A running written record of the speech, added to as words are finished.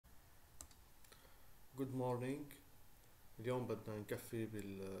Good morning. اليوم بدنا نكفي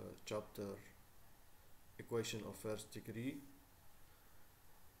بالchapter equation of first degree.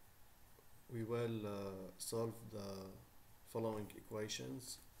 We will solve the following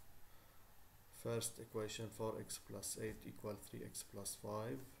equations. First equation 4x plus 8 equal 3x plus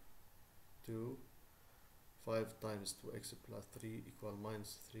 5. 2. 5 times 2x plus 3 equal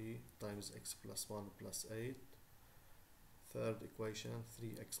minus 3 times x plus 1 plus 8. Third equation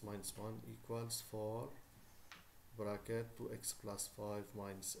 3x minus 1 equals 4 bracket 2x plus 5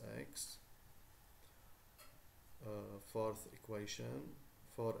 minus x. Fourth equation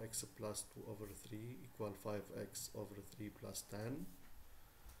 4x plus 2 over 3 equal 5x over 3 plus 10.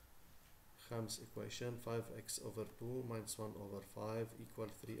 Fifth equation 5x over 2 minus 1 over 5 equal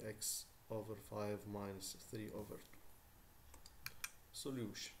 3x over 5 minus 3 over 2.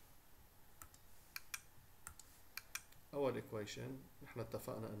 Solution. أول equation نحن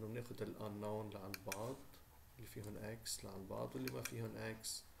اتفقنا إنه بناخد ال unknown لعند بعض اللي فيهن x لعند بعض واللي ما فيهن x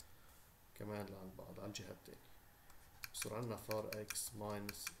كمان لعند بعض على الجهة التانية. بصير عنا 4x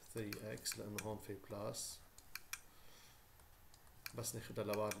minus 3x لأنه هون في بلس، بس ناخدها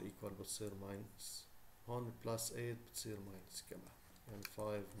لبعض الإيكوال بتصير ماينس، هون بلس 8 بتصير ماينس كمان، يعني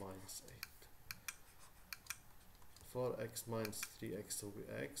 5 minus 8. 4x minus 3x هو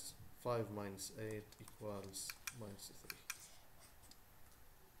x، 5 minus 8 equals minus 3.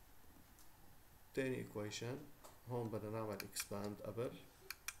 تاني equation هون بدنا نعمل expand قبل،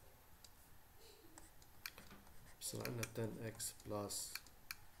 بصير عنا 10x plus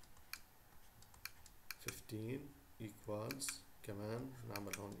 15 equals كمان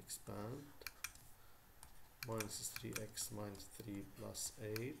نعمل هون expand minus 3x minus 3 plus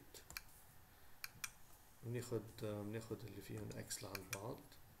 8. بناخد اللي فيهن x لعند بعض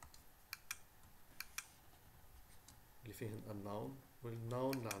اللي فيهن unknown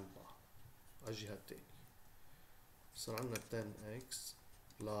والknown لعند بعض على الجهة التانية. بصير عنا 10x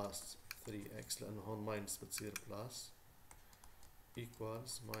plus 3x لأنه هون minus بتصير plus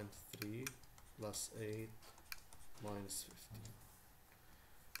equals minus 3 plus 8 minus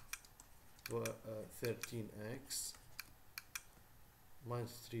 15. 13x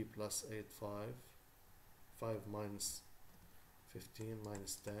minus 3 plus 8 5 5 minus 15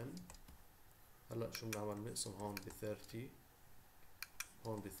 minus 10. هلا شو بنعمل؟ بنقسم هون ب 30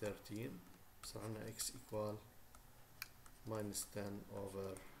 هون ب 13، بصير عنا x equal minus 10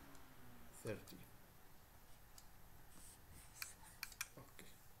 over 30. اوكي.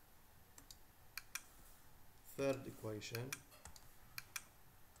 Third equation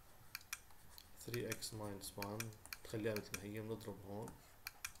 3x minus 1 تخليها مثل ما هي، بنضرب هون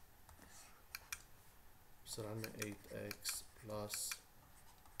بصير عنا 8x plus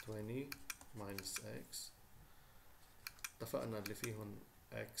 20 minus x. اتفقنا اللي فيهن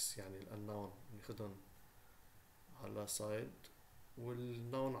x يعني الأنون ناخدن على side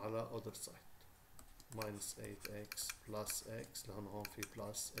والنون على other side. minus 8x plus x لأنه هون في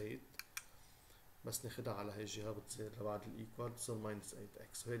plus 8 بس ناخدها على هاي الجهة بتصير لبعد الإيكوال بتصير minus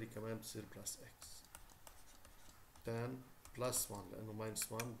 8x وهيدي كمان بتصير plus x. 10 plus 1 لأنه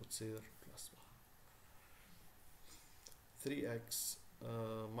minus 1 بتصير plus 1. 3x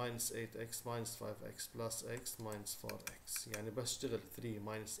minus 8x minus 5x plus x minus 4x، يعني بس اشتغل 3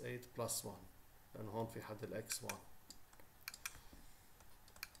 minus 8 plus 1 لأنه هون في حد ال x 1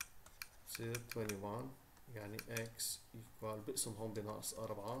 بصير 21، يعني x equal بقسم هون بناقص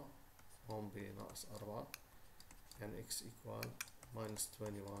 4 هون بناقص 4، يعني x equal minus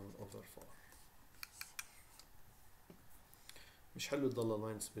 21 over 4. مش حلو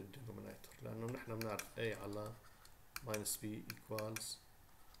تضل minus بالدينوميناتور لأنه نحن بنعرف a على minus b equals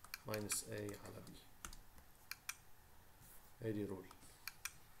minus a على b، هيدي رول.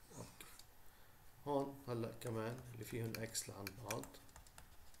 اوكي. هون هلا كمان اللي فيهن x لعند بعض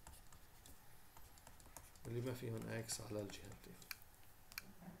واللي ما فيهن x على الجهتين.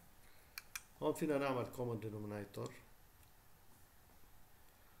 هون فينا نعمل common denominator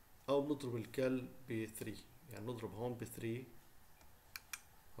او بنضرب الكل ب 3، يعني نضرب هون ب 3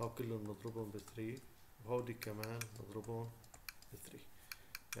 هاو كلهم نضربهم ب 3 وهودي كمان نضربهم ب 3،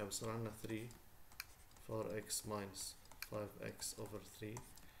 يعني بصير عنا 3 4x minus 5x over 3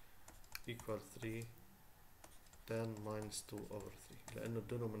 equal 3 10 minus 2 over 3 لأنه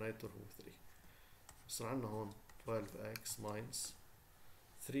الدينوميناتور هو 3. بصير عنا هون 12x minus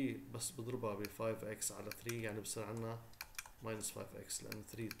 3 بس بضربها ب 5x على 3، يعني بصير عنا minus 5x لأنه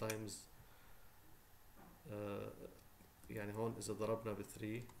 3 times يعني هون إذا ضربنا ب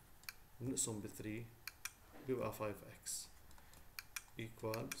 3 بنقسم ب 3 بيبقى 5x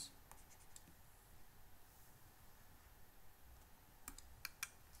equals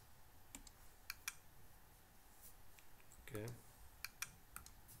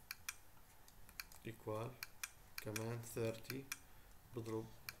كمان 30 بضرب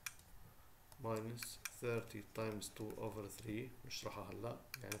minus 30 times 2 over 3 نشرحها هلا،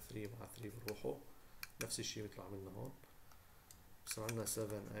 يعني 3 مع 3 بروحوا نفس الشيء مثل عملنا هون. بصير عندنا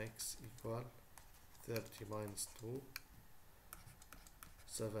 7x equal 30 minus 2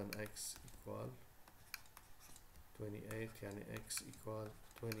 7x equal 28 يعني x equal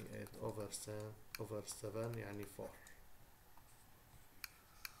 28 over 7 يعني 4.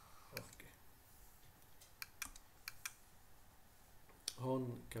 اوكي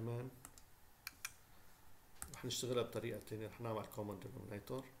هون كمان رح نشتغلها بطريقة تانية، رح نعمل common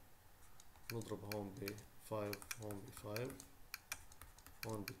denominator نضرب هون ب 5 هون ب 5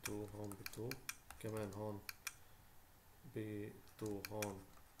 هون ب 2 هون ب 2 كمان هون ب 2 هون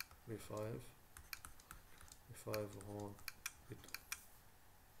ب 5 ب 5 وهون ب 2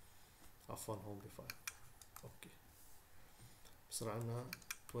 عفوا هون ب 5. اوكي بصير عنا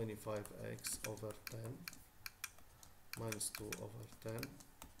 25x over 10 minus 2 over 10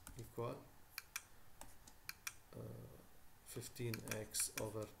 equal 15x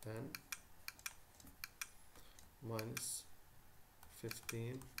over 10 minus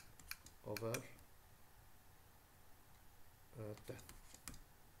 15 over 10.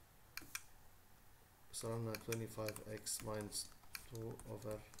 بصير عنا 25x minus 2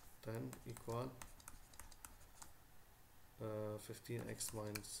 over 10 equal 15x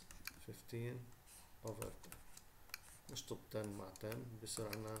minus 15 over 10. نشطب 10 مع 10 بصير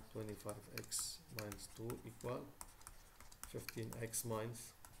عنا 25x minus 2 equal 15x minus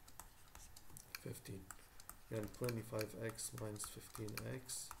 15 يعني 25x minus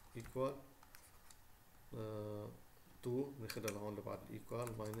 15x equal 2 ناخدها لهون لبعد equal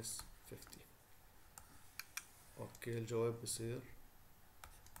minus 15. اوكي الجواب بصير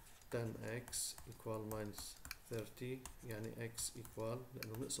 10x equal minus 30 يعني x equal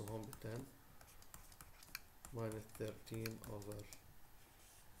لأنه بنقسم هون ب 10 minus 13 over